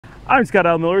I'm Scott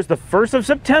Al Miller. It's the 1st of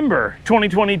September,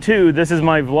 2022. This is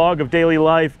my vlog of daily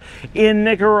life in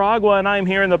Nicaragua, and I'm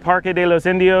here in the Parque de los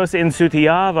Indios in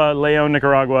Sutiaba, León,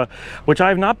 Nicaragua, which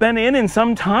I've not been in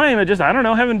some time. I don't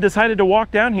know, haven't decided to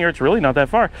walk down here. It's really not that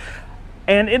far.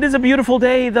 And it is a beautiful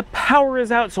day. The power is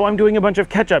out, so I'm doing a bunch of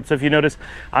catch-up. So if you notice,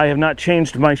 I have not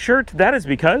changed my shirt. That is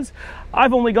because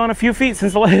I've only gone a few feet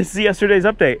since yesterday's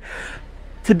update.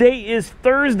 Today is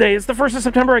Thursday. It's the 1st of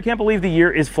September. I can't believe the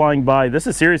year is flying by. This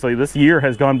year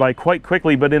has gone by quite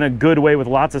quickly, but in a good way with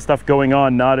lots of stuff going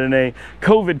on, not in a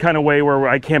COVID kind of way where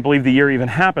I can't believe the year even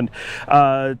happened.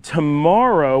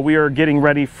 Tomorrow we are getting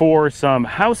ready for some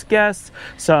house guests,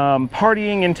 some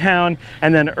partying in town,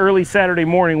 and then early Saturday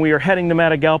morning we are heading to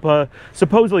Matagalpa.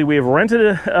 Supposedly we have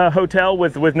rented a hotel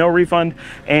with no refund,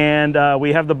 and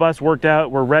we have the bus worked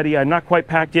out. We're ready. I'm not quite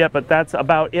packed yet, but that's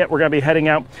about it. We're going to be heading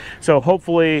out. So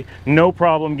hopefully no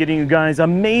problem getting you guys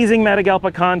amazing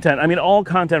Matagalpa content. I mean, all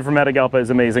content from Matagalpa is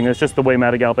amazing. It's just the way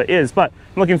Matagalpa is. But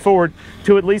I'm looking forward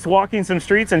to at least walking some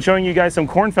streets and showing you guys some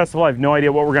corn festival. I have no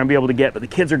idea what we're going to be able to get, but the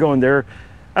kids are going there.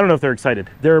 I don't know if they're excited.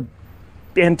 They're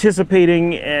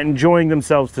anticipating and enjoying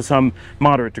themselves to some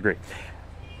moderate degree.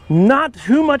 Not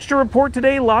too much to report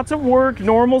today. Lots of work,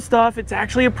 normal stuff. It's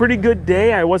actually a pretty good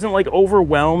day. I wasn't like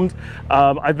overwhelmed.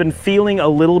 I've been feeling a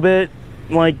little bit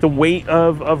like the weight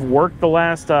of work the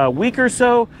last week or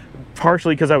so,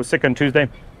 partially because I was sick on Tuesday.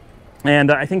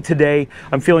 And I think today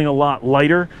I'm feeling a lot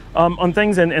lighter on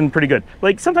things and pretty good.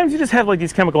 Like sometimes you just have like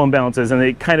these chemical imbalances and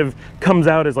it kind of comes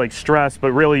out as like stress,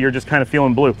 but really you're just kind of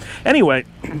feeling blue. Anyway,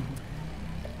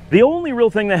 the only real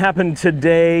thing that happened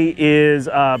today is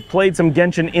played some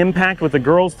Genshin Impact with the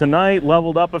girls tonight,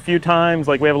 leveled up a few times.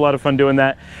 Like we have a lot of fun doing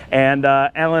that. And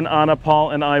Alan, Anna,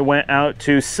 Paul, and I went out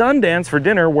to Sundance for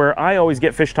dinner, where I always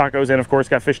get fish tacos, and of course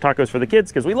got fish tacos for the kids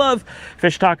because we love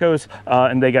fish tacos,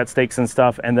 and they got steaks and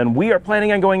stuff. And then we are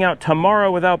planning on going out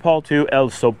tomorrow without Paul to El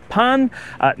Sopan,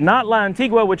 not La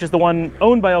Antigua, which is the one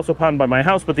owned by El Sopan by my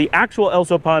house, but the actual El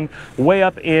Sopan way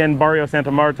up in Barrio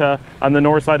Santa Marta on the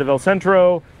north side of El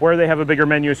Centro, where they have a bigger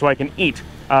menu so I can eat.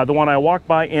 The one I walked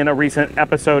by in a recent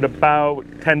episode about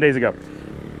 10 days ago.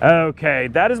 Okay,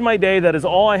 that is my day. That is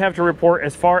all I have to report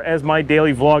as far as my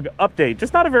daily vlog update.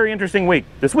 Just not a very interesting week.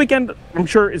 This weekend, I'm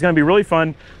sure, is going to be really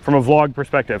fun from a vlog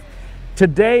perspective.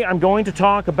 Today, I'm going to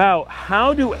talk about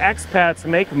how do expats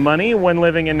make money when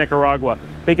living in Nicaragua,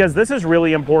 because this is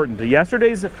really important.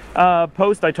 Yesterday's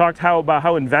post, I talked about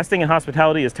how investing in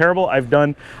hospitality is terrible. I've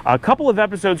done a couple of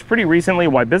episodes pretty recently,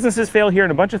 why businesses fail here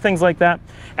and a bunch of things like that.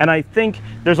 And I think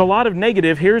there's a lot of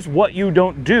negative. Here's what you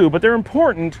don't do, but they're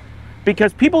important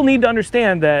because people need to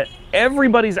understand that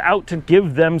everybody's out to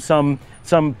give them some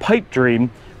pipe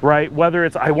dream, right? Whether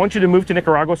it's, I want you to move to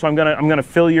Nicaragua, so I'm gonna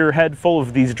fill your head full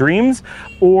of these dreams,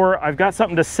 or I've got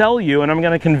something to sell you and I'm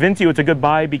gonna convince you it's a good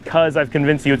buy because I've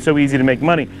convinced you it's so easy to make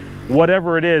money.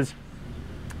 Whatever it is,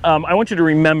 I want you to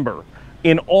remember,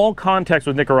 in all contexts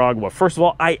with Nicaragua, first of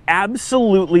all, I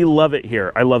absolutely love it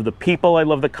here. I love the people, I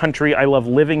love the country, I love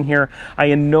living here. I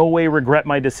in no way regret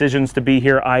my decisions to be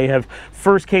here. I have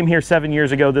first came here 7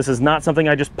 years ago. This is not something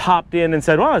I just popped in and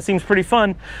said, well, it seems pretty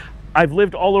fun. I've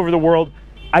lived all over the world.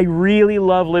 I really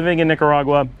love living in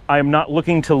Nicaragua. I am not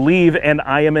looking to leave, and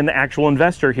I am an actual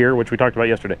investor here, which we talked about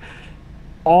yesterday.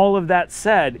 All of that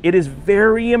said, it is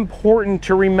very important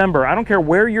to remember, I don't care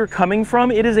where you're coming from,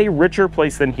 it is a richer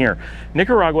place than here.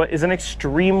 Nicaragua is an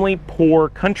extremely poor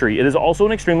country. It is also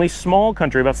an extremely small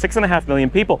country, about 6.5 million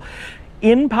people.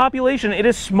 In population, it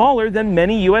is smaller than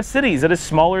many U.S. cities. It is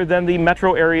smaller than the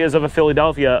metro areas of a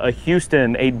Philadelphia, a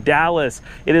Houston, a Dallas.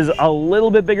 It is a little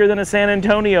bit bigger than a San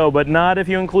Antonio, but not if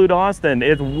you include Austin.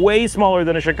 It's way smaller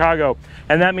than a Chicago,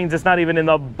 and that means it's not even in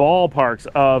the ballparks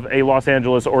of a Los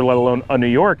Angeles or let alone a New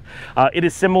York. It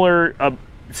is similar,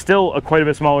 still quite a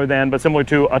bit smaller than, but similar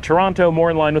to a Toronto,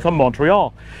 more in line with a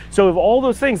Montreal. So of all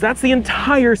those things, that's the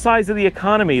entire size of the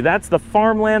economy. That's the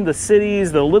farmland, the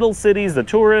cities, the little cities, the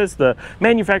tourists, the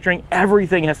manufacturing,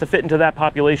 everything has to fit into that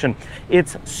population.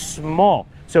 It's small.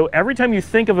 So every time you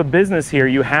think of a business here,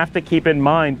 you have to keep in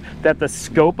mind that the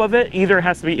scope of it either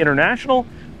has to be international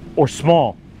or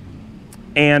small.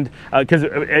 And because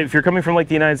if you're coming from like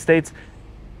the United States,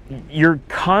 your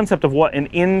concept of what an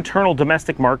internal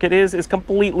domestic market is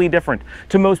completely different.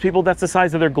 To most people, that's the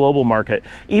size of their global market.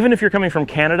 Even if you're coming from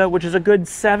Canada, which is a good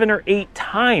 7 or 8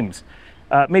 times,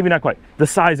 maybe not quite, the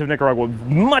size of Nicaragua,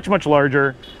 much, much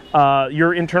larger.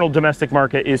 Your internal domestic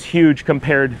market is huge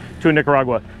compared to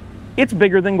Nicaragua. It's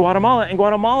bigger than Guatemala, and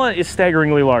Guatemala is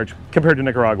staggeringly large compared to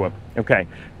Nicaragua, okay?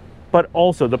 But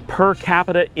also the per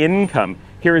capita income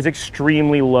here is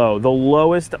extremely low, the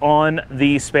lowest on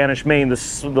the Spanish Main,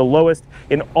 the lowest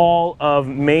in all of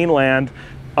mainland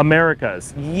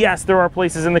Americas. Yes, there are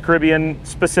places in the Caribbean,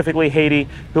 specifically Haiti,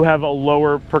 who have a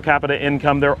lower per capita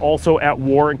income. They're also at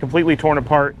war and completely torn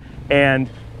apart and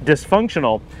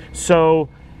dysfunctional. So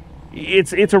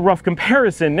it's a rough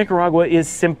comparison. Nicaragua is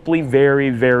simply very,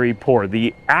 very poor.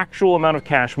 The actual amount of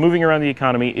cash moving around the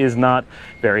economy is not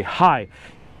very high.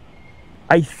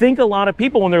 I think a lot of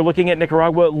people, when they're looking at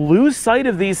Nicaragua, lose sight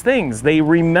of these things. They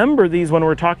remember these when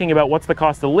we're talking about what's the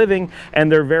cost of living, and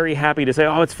they're very happy to say,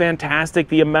 oh, it's fantastic.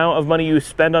 The amount of money you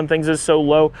spend on things is so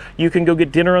low. You can go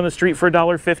get dinner on the street for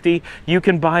 $1.50. You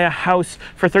can buy a house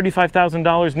for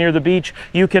 $35,000 near the beach.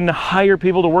 You can hire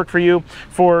people to work for you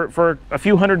for a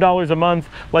few $100s a month.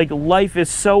 Like, life is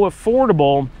so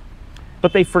affordable,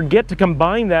 but they forget to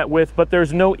combine that with, but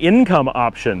there's no income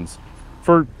options.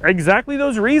 For exactly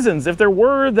those reasons. If there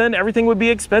were, then everything would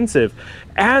be expensive.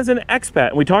 As an expat,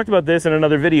 and we talked about this in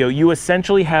another video, you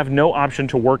essentially have no option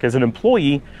to work as an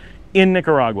employee in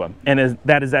Nicaragua, and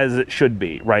that is as it should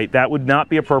be, right? That would not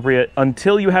be appropriate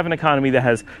until you have an economy that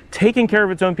has taken care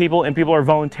of its own people and people are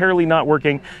voluntarily not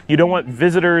working. You don't want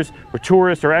visitors or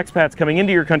tourists or expats coming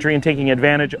into your country and taking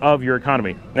advantage of your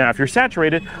economy. Now, if you're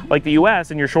saturated like the US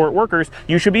and you're short workers,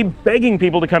 you should be begging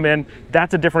people to come in.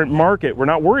 That's a different market. We're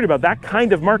not worried about that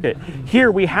kind of market.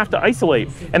 Here, we have to isolate,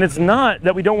 and it's not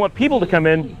that we don't want people to come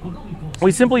in.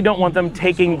 We simply don't want them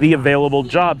taking the available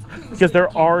jobs because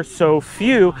there are so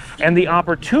few, and the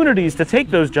opportunities to take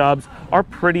those jobs are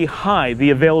pretty high. The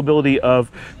availability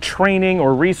of training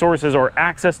or resources or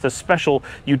access to special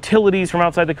utilities from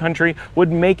outside the country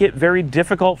would make it very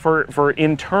difficult for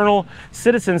internal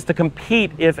citizens to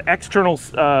compete if external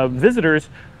visitors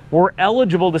were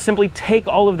eligible to simply take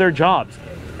all of their jobs.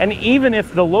 And even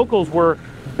if the locals were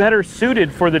better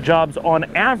suited for the jobs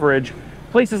on average,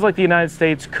 places like the United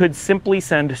States could simply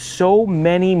send so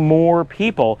many more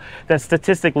people that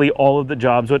statistically all of the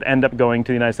jobs would end up going to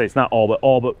the United States. Not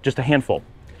all, but just a handful.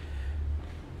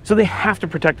 So they have to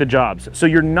protect the jobs. So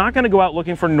you're not going to go out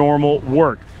looking for normal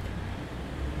work.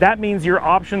 That means your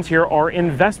options here are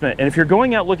investment. And if you're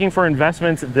going out looking for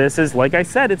investments, this is, like I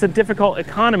said, it's a difficult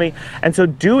economy. And so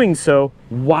doing so,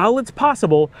 while it's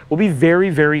possible, will be very,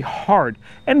 very hard.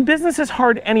 And business is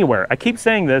hard anywhere. I keep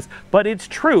saying this, but it's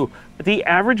true. The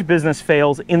average business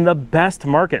fails in the best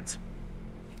markets.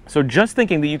 So just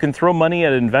thinking that you can throw money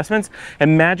at investments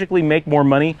and magically make more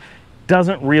money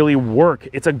doesn't really work.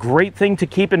 It's a great thing to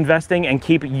keep investing and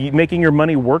keep making your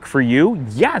money work for you.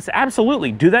 Yes,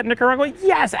 absolutely. Do that in Nicaragua?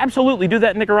 Yes, absolutely. Do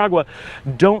that in Nicaragua.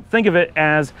 Don't think of it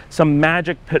as some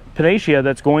magic panacea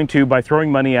that's going to, by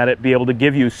throwing money at it, be able to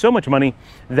give you so much money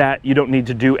that you don't need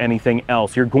to do anything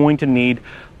else. You're going to need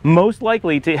most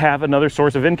likely to have another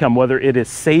source of income, whether it is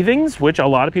savings, which a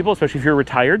lot of people, especially if you're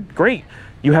retired, great.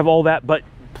 You have all that, but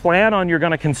plan on you're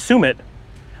going to consume it.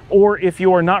 Or if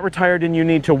you are not retired and you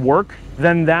need to work,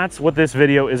 then that's what this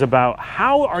video is about.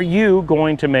 How are you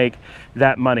going to make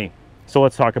that money? So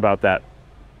let's talk about that.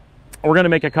 We're going to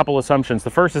make a couple assumptions. The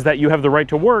first is that you have the right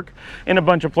to work in a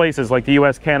bunch of places like the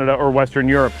US, Canada, or Western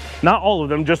Europe. Not all of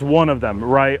them, just one of them,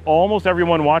 right? Almost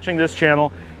everyone watching this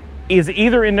channel is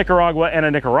either in Nicaragua and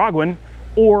a Nicaraguan,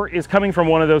 or is coming from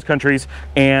one of those countries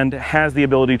and has the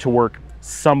ability to work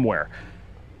somewhere.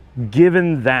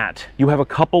 Given that, you have a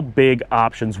couple big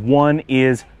options. One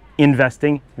is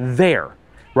investing there,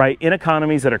 right, in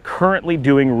economies that are currently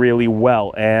doing really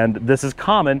well. And this is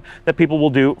common that people will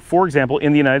do. For example,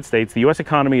 in the United States, the US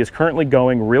economy is currently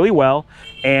going really well.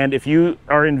 And if you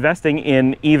are investing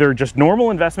in either just normal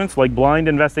investments, like blind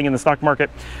investing in the stock market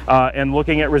and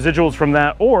looking at residuals from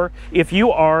that, or if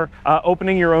you are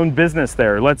opening your own business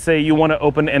there, let's say you want to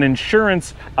open an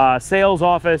insurance sales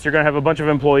office, you're going to have a bunch of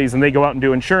employees and they go out and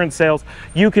do insurance sales,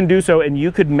 you can do so and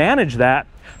you could manage that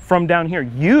from down here.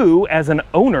 You, as an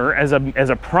owner, as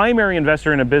a primary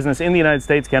investor in a business in the United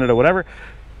States, Canada, whatever,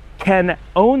 can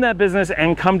own that business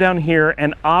and come down here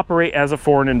and operate as a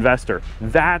foreign investor.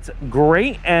 That's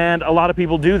great, and a lot of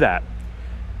people do that.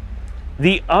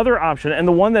 The other option, and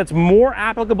the one that's more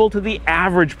applicable to the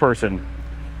average person,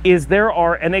 is there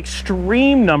are an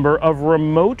extreme number of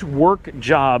remote work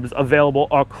jobs available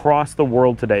across the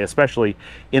world today, especially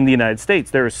in the United States.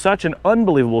 There is such an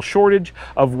unbelievable shortage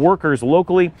of workers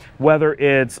locally, whether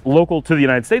it's local to the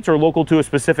United States or local to a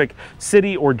specific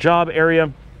city or job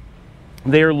area.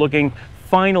 They are looking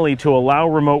finally to allow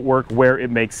remote work where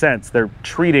it makes sense. They're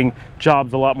treating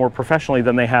jobs a lot more professionally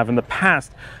than they have in the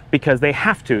past because they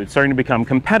have to. It's starting to become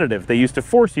competitive. They used to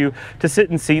force you to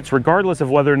sit in seats regardless of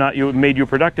whether or not it made you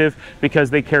productive because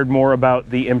they cared more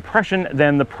about the impression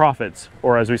than the profits,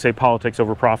 or as we say, politics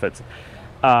over profits.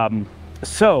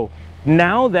 So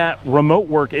now that remote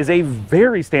work is a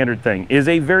very standard thing, is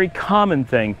a very common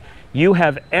thing, you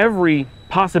have every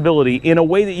possibility in a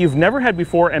way that you've never had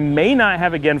before and may not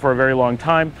have again for a very long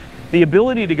time, the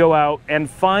ability to go out and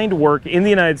find work in the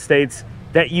United States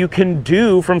that you can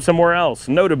do from somewhere else,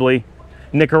 notably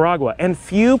Nicaragua. And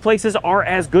few places are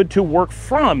as good to work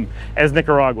from as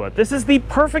Nicaragua. This is the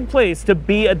perfect place to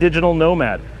be a digital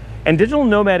nomad. And digital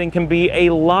nomading can be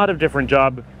a lot of different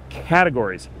job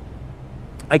categories.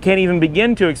 I can't even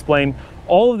begin to explain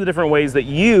all of the different ways that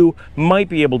you might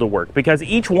be able to work, because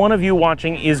each one of you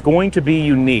watching is going to be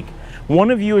unique.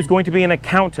 One of you is going to be an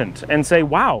accountant and say,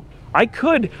 wow, I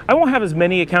won't have as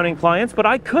many accounting clients, but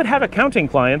I could have accounting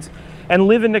clients and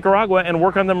live in Nicaragua and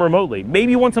work on them remotely.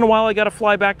 Maybe once in a while I got to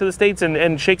fly back to the States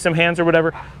and shake some hands or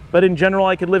whatever, but in general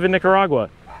I could live in Nicaragua.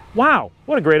 Wow,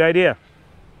 what a great idea.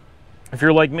 If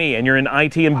you're like me and you're in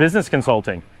IT and business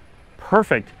consulting,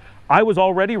 perfect. I was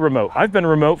already remote. I've been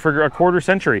remote for a quarter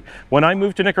century. When I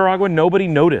moved to Nicaragua, nobody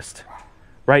noticed,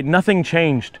 right? Nothing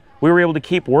changed. We were able to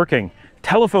keep working.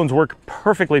 Telephones work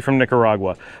perfectly from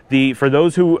Nicaragua. For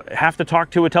those who have to talk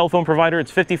to a telephone provider,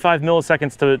 it's 55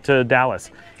 milliseconds to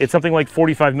Dallas. It's something like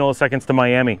 45 milliseconds to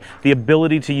Miami. The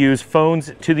ability to use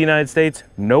phones to the United States,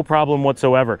 no problem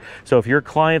whatsoever. So if your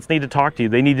clients need to talk to you,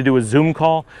 they need to do a Zoom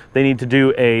call, they need to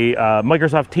do a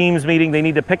Microsoft Teams meeting, they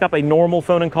need to pick up a normal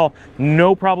phone and call,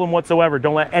 no problem whatsoever.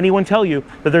 Don't let anyone tell you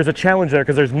that there's a challenge there,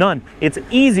 because there's none. It's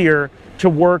easier to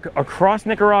work across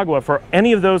Nicaragua for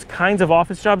any of those kinds of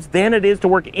office jobs than it is to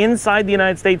work inside the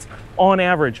United States on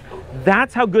average.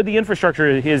 That's how good the infrastructure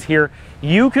is here.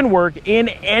 You can work in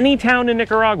any town in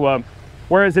Nicaragua,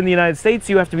 whereas in the United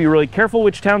States, you have to be really careful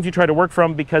which towns you try to work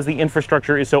from, because the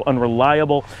infrastructure is so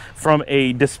unreliable from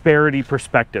a disparity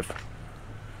perspective.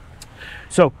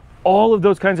 So all of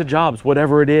those kinds of jobs,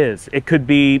 whatever it is, it could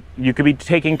be, you could be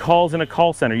taking calls in a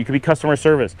call center, you could be customer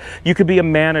service, you could be a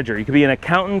manager, you could be an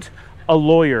accountant, a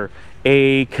lawyer,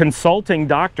 a consulting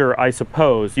doctor, I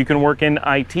suppose. You can work in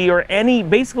IT or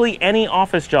basically any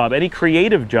office job, any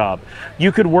creative job.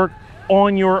 You could work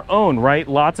on your own, right?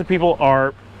 Lots of people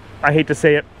are, I hate to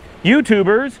say it,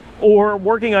 YouTubers or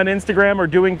working on Instagram or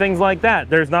doing things like that.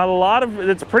 There's not a lot of,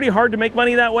 it's pretty hard to make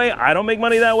money that way. I don't make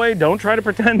money that way. Don't try to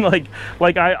pretend like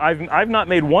I've not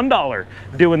made $1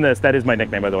 doing this. That is my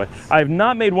nickname, by the way. I've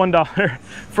not made $1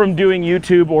 from doing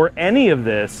YouTube or any of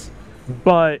this,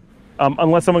 but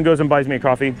unless someone goes and buys me a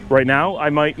coffee right now,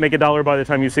 I might make $1 by the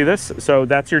time you see this. So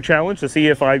that's your challenge, to see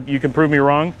if you can prove me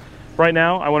wrong. Right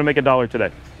now, I want to make $1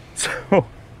 today. So,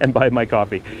 and buy my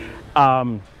coffee.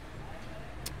 So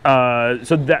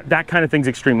that kind of thing's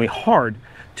extremely hard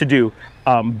to do.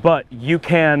 But you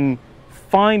can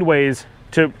find ways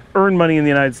to earn money in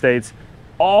the United States.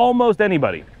 Almost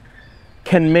anybody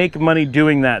can make money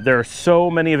doing that. There are so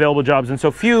many available jobs and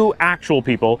so few actual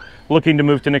people looking to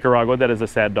move to Nicaragua. That is a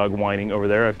sad dog whining over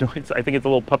there. I think it's a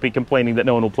little puppy complaining that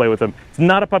no one will play with him. It's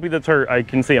not a puppy that's hurt. I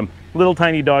can see him. Little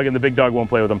tiny dog, and the big dog won't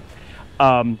play with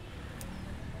him.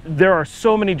 There are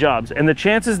so many jobs, and the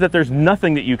chances that there's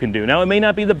nothing that you can do. Now, it may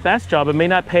not be the best job, it may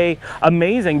not pay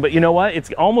amazing, but you know what?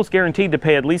 It's almost guaranteed to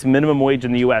pay at least minimum wage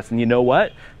in the US. And you know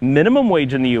what? Minimum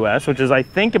wage in the US, which is I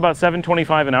think about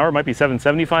 $7.25 an hour, it might be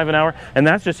 $7.75 an hour, and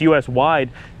that's just US wide.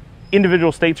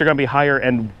 Individual states are gonna be higher,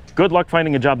 and good luck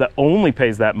finding a job that only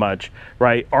pays that much,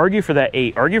 right? Argue for that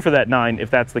 8, argue for that 9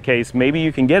 if that's the case. Maybe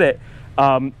you can get it.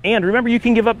 And remember, you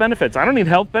can give up benefits. I don't need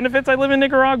health benefits. I live in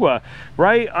Nicaragua,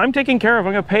 right? I'm taken care of.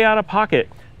 I'm going to pay out of pocket.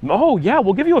 Oh, yeah,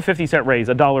 we'll give you a 50-cent raise,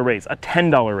 a $1 raise, a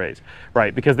 $10 raise,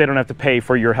 right? Because they don't have to pay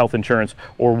for your health insurance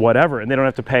or whatever, and they don't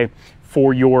have to pay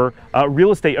for your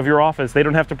real estate of your office. They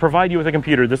don't have to provide you with a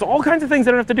computer. There's all kinds of things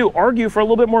they don't have to do. Argue for a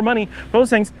little bit more money. Those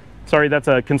things, sorry, that's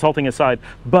a consulting aside,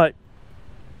 but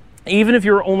even if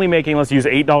you're only making, let's use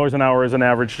 $8 an hour as an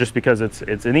average, just because it's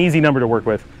an easy number to work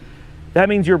with, that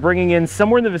means you're bringing in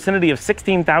somewhere in the vicinity of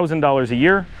 $16,000 a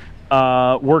year,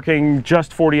 working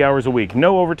just 40 hours a week.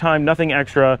 No overtime, nothing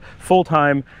extra,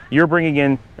 full-time. You're bringing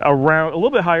in around a little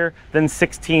bit higher than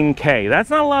 16K. That's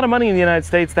not a lot of money in the United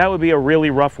States. That would be a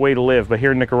really rough way to live. But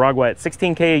here in Nicaragua at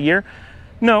 16K a year,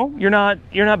 no, you're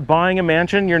not buying a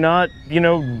mansion. You're not,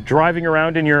 driving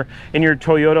around in your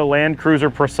Toyota Land Cruiser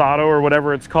Passado or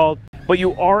whatever it's called. But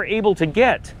you are able to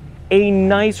get a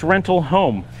nice rental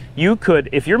home. You could,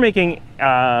 if you're making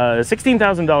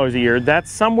 $16,000 a year,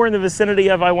 that's somewhere in the vicinity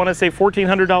of, I want to say,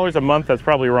 $1,400 a month. That's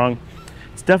probably wrong.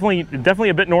 It's definitely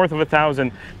a bit north of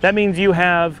 1,000. That means you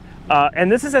have,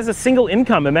 and this is as a single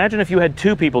income. Imagine if you had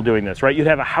 2 people doing this, right? You'd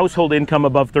have a household income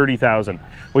above 30,000,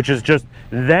 which is just,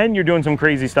 then you're doing some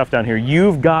crazy stuff down here.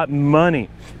 You've got money.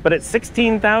 But at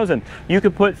 16,000, you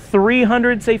could put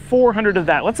 300, say 400 of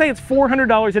that. Let's say it's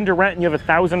 $400 into rent and you have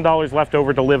 $1,000 left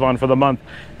over to live on for the month.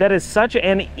 That is such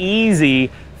an easy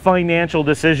financial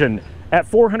decision. At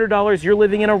 $400, you're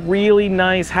living in a really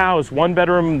nice house. 1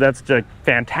 bedroom, that's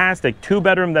fantastic. 2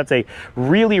 bedroom, that's a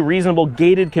really reasonable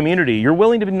gated community. You're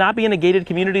willing to not be in a gated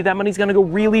community, that money's gonna go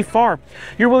really far.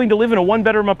 You're willing to live in a 1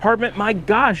 bedroom apartment, my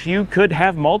gosh, you could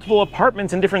have multiple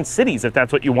apartments in different cities if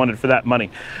that's what you wanted for that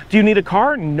money. Do you need a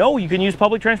car? No, you can use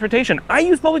public transportation. I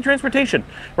use public transportation,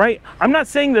 right? I'm not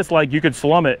saying this like you could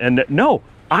slum it, and no,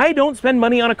 I don't spend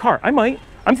money on a car. I might,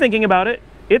 I'm thinking about it.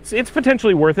 It's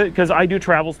potentially worth it because I do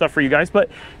travel stuff for you guys, but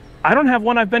I don't have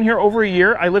one. I've been here over a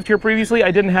year. I lived here previously.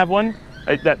 I didn't have one.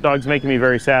 That dog's making me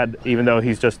very sad, even though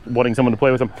he's just wanting someone to play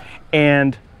with him.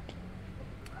 And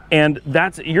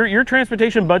that's your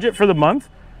transportation budget for the month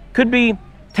could be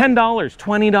 $10,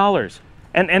 $20.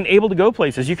 And able to go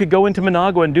places. You could go into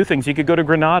Managua and do things. You could go to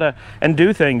Granada and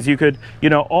do things. You could, you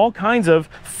know, all kinds of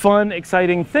fun,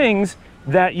 exciting things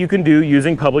that you can do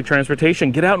using public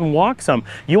transportation. Get out and walk some.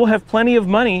 You will have plenty of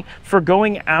money for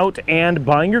going out and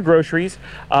buying your groceries.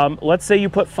 Let's say you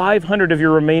put 500 of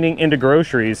your remaining into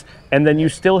groceries, and then you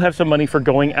still have some money for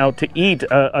going out to eat.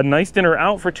 A nice dinner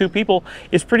out for 2 people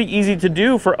is pretty easy to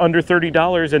do for under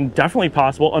 $30, and definitely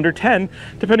possible under 10,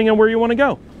 depending on where you want to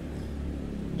go.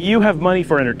 You have money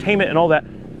for entertainment and all that,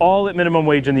 all at minimum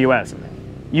wage in the US.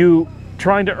 You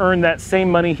trying to earn that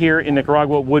same money here in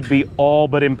Nicaragua would be all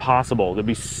but impossible. It'd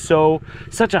be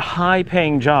such a high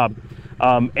paying job.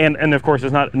 And of course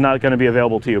it's not going to be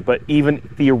available to you, but even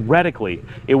theoretically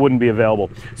it wouldn't be available.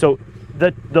 So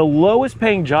the lowest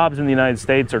paying jobs in the United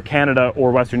States or Canada or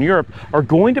Western Europe are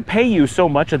going to pay you so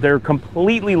much that they're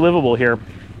completely livable here.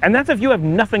 And that's if you have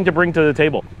nothing to bring to the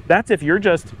table. That's if you're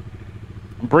just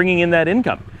bringing in that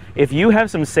income. If you have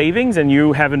some savings and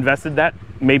you have invested that,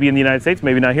 maybe in the United States,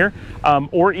 maybe not here,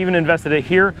 or even invested it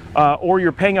here, or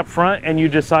you're paying up front and you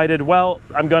decided, well,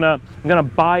 I'm gonna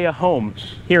buy a home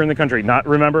here in the country.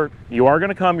 Remember, you are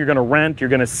gonna come, you're gonna rent, you're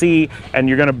gonna see, and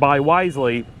you're gonna buy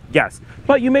wisely, yes.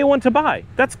 But you may want to buy.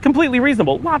 That's completely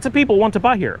reasonable. Lots of people want to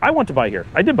buy here. I want to buy here.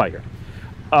 I did buy here.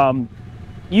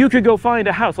 You could go find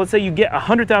a house. Let's say you get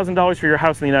 $100,000 for your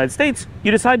house in the United States.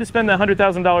 You decide to spend the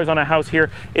 $100,000 on a house here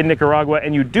in Nicaragua,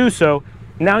 and you do so.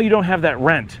 Now you don't have that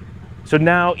rent. So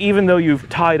now, even though you've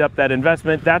tied up that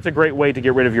investment, that's a great way to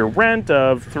get rid of your rent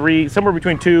of somewhere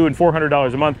between $200 and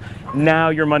 $400 a month. Now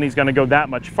your money's going to go that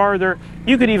much farther.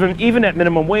 You could even at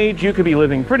minimum wage, you could be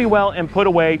living pretty well and put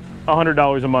away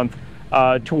 $100 a month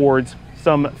towards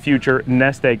some future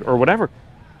nest egg or whatever.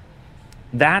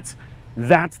 That's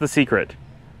the secret.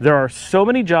 There are so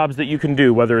many jobs that you can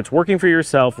do, whether it's working for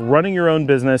yourself, running your own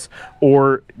business,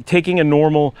 or taking a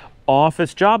normal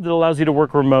office job that allows you to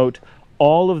work remote.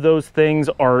 All of those things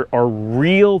are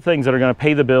real things that are going to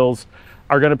pay the bills,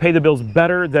 are going to pay the bills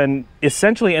better than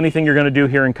essentially anything you're going to do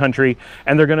here in country,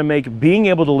 and they're going to make being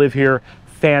able to live here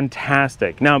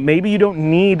fantastic. Now, maybe you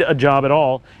don't need a job at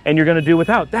all and you're going to do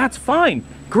without. That's fine.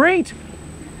 Great.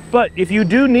 But if you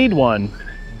do need one,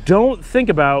 don't think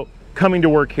about coming to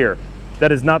work here.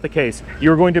 That is not the case.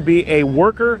 You're going to be a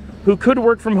worker who could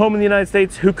work from home in the United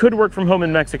States, who could work from home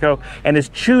in Mexico, and is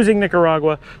choosing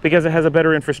Nicaragua because it has a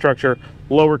better infrastructure,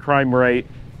 lower crime rate,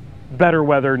 better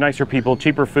weather, nicer people,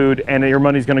 cheaper food, and your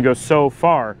money's going to go so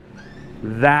far.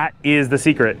 That is the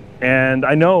secret. And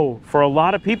I know for a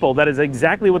lot of people, that is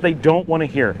exactly what they don't want to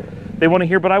hear. They want to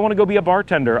hear, but I want to go be a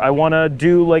bartender. I want to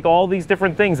do like all these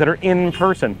different things that are in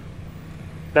person.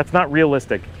 That's not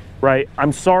realistic. Right?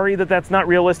 I'm sorry that that's not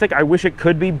realistic. I wish it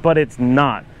could be, but it's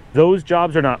not. Those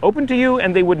jobs are not open to you,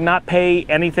 and they would not pay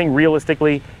anything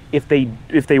realistically if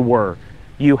they were.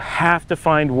 You have to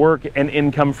find work and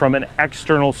income from an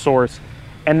external source.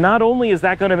 And not only is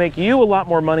that going to make you a lot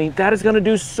more money, that is going to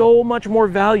do so much more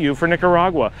value for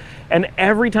Nicaragua. And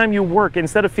every time you work,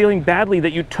 instead of feeling badly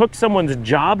that you took someone's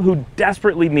job who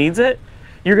desperately needs it,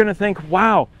 you're going to think,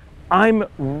 wow, I'm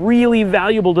really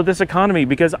valuable to this economy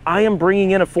because I am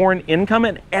bringing in a foreign income,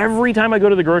 and every time I go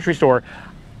to the grocery store,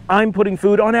 I'm putting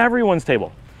food on everyone's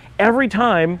table. Every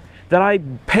time that I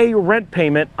pay rent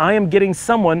payment, I am getting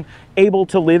someone able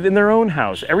to live in their own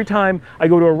house. Every time I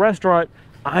go to a restaurant,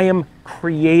 I am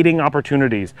creating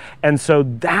opportunities. And so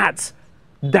that's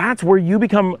where you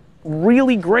become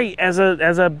really great as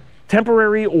a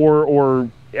temporary or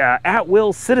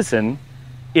at-will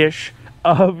citizen-ish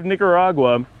of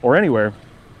Nicaragua or anywhere,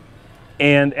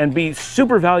 and be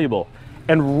super valuable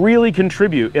and really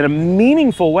contribute in a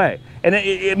meaningful way. And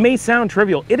it may sound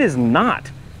trivial. It is not.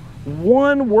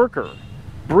 One worker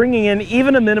bringing in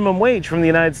even a minimum wage from the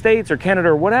United States or Canada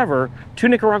or whatever to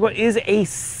Nicaragua is a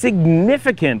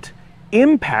significant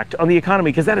impact on the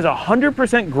economy, because that is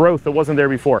 100% growth that wasn't there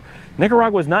before.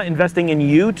 Nicaragua is not investing in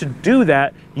you to do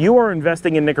that. You are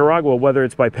investing in Nicaragua, whether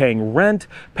it's by paying rent,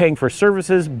 paying for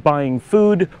services, buying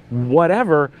food,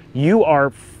 whatever. You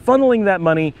are funneling that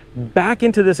money back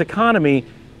into this economy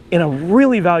in a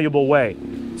really valuable way.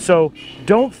 So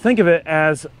don't think of it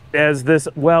as this,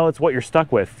 well, it's what you're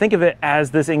stuck with. Think of it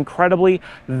as this incredibly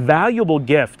valuable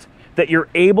gift that you're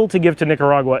able to give to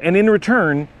Nicaragua. And in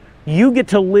return, you get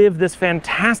to live this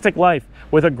fantastic life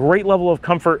with a great level of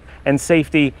comfort and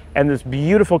safety and this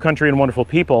beautiful country and wonderful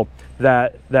people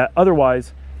that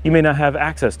otherwise you may not have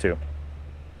access to.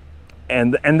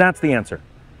 And that's the answer.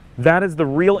 That is the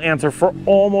real answer for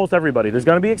almost everybody. There's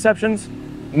going to be exceptions.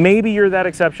 Maybe you're that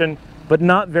exception, but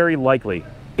not very likely.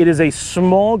 It is a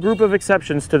small group of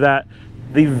exceptions to that.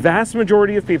 The vast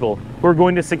majority of people who are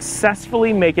going to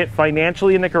successfully make it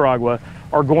financially in Nicaragua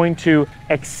are going to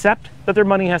accept that their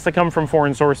money has to come from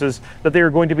foreign sources, that they are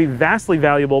going to be vastly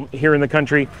valuable here in the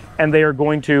country, and they are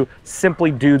going to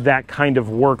simply do that kind of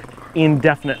work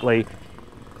indefinitely,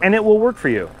 and it will work for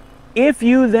you. If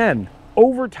you then,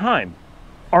 over time,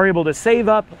 are able to save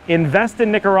up, invest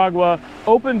in Nicaragua,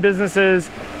 open businesses,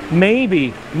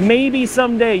 maybe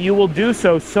someday you will do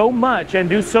so much and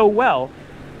do so well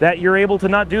that you're able to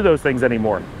not do those things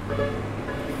anymore.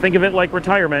 Think of it like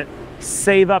retirement.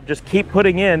 Save up, just keep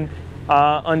putting in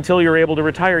until you're able to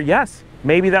retire. Yes,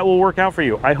 maybe that will work out for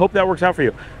you. I hope that works out for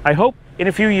you. I hope in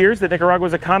a few years that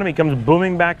Nicaragua's economy comes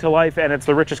booming back to life and it's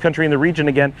the richest country in the region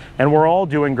again, and we're all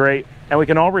doing great, and we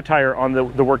can all retire on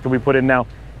the work that we put in now.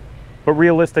 But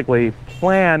realistically,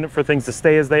 plan for things to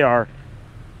stay as they are,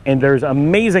 and there's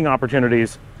amazing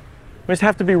opportunities. We just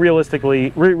have to be realistic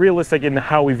in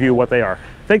how we view what they are.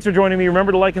 Thanks for joining me.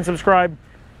 Remember to like and subscribe.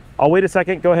 I'll wait a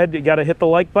second. Go ahead. You got to hit the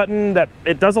like button.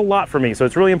 It does a lot for me, so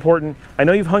it's really important. I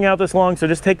know you've hung out this long, so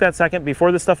just take that second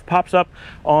before this stuff pops up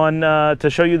on to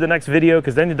show you the next video,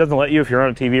 because then it doesn't let you if you're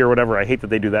on a TV or whatever. I hate that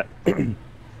they do that.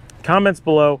 Comments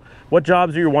below. What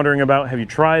jobs are you wondering about? Have you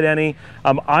tried any?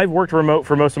 I've worked remote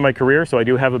for most of my career, so I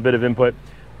do have a bit of input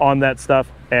on that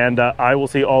stuff, and I will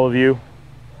see all of you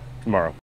tomorrow.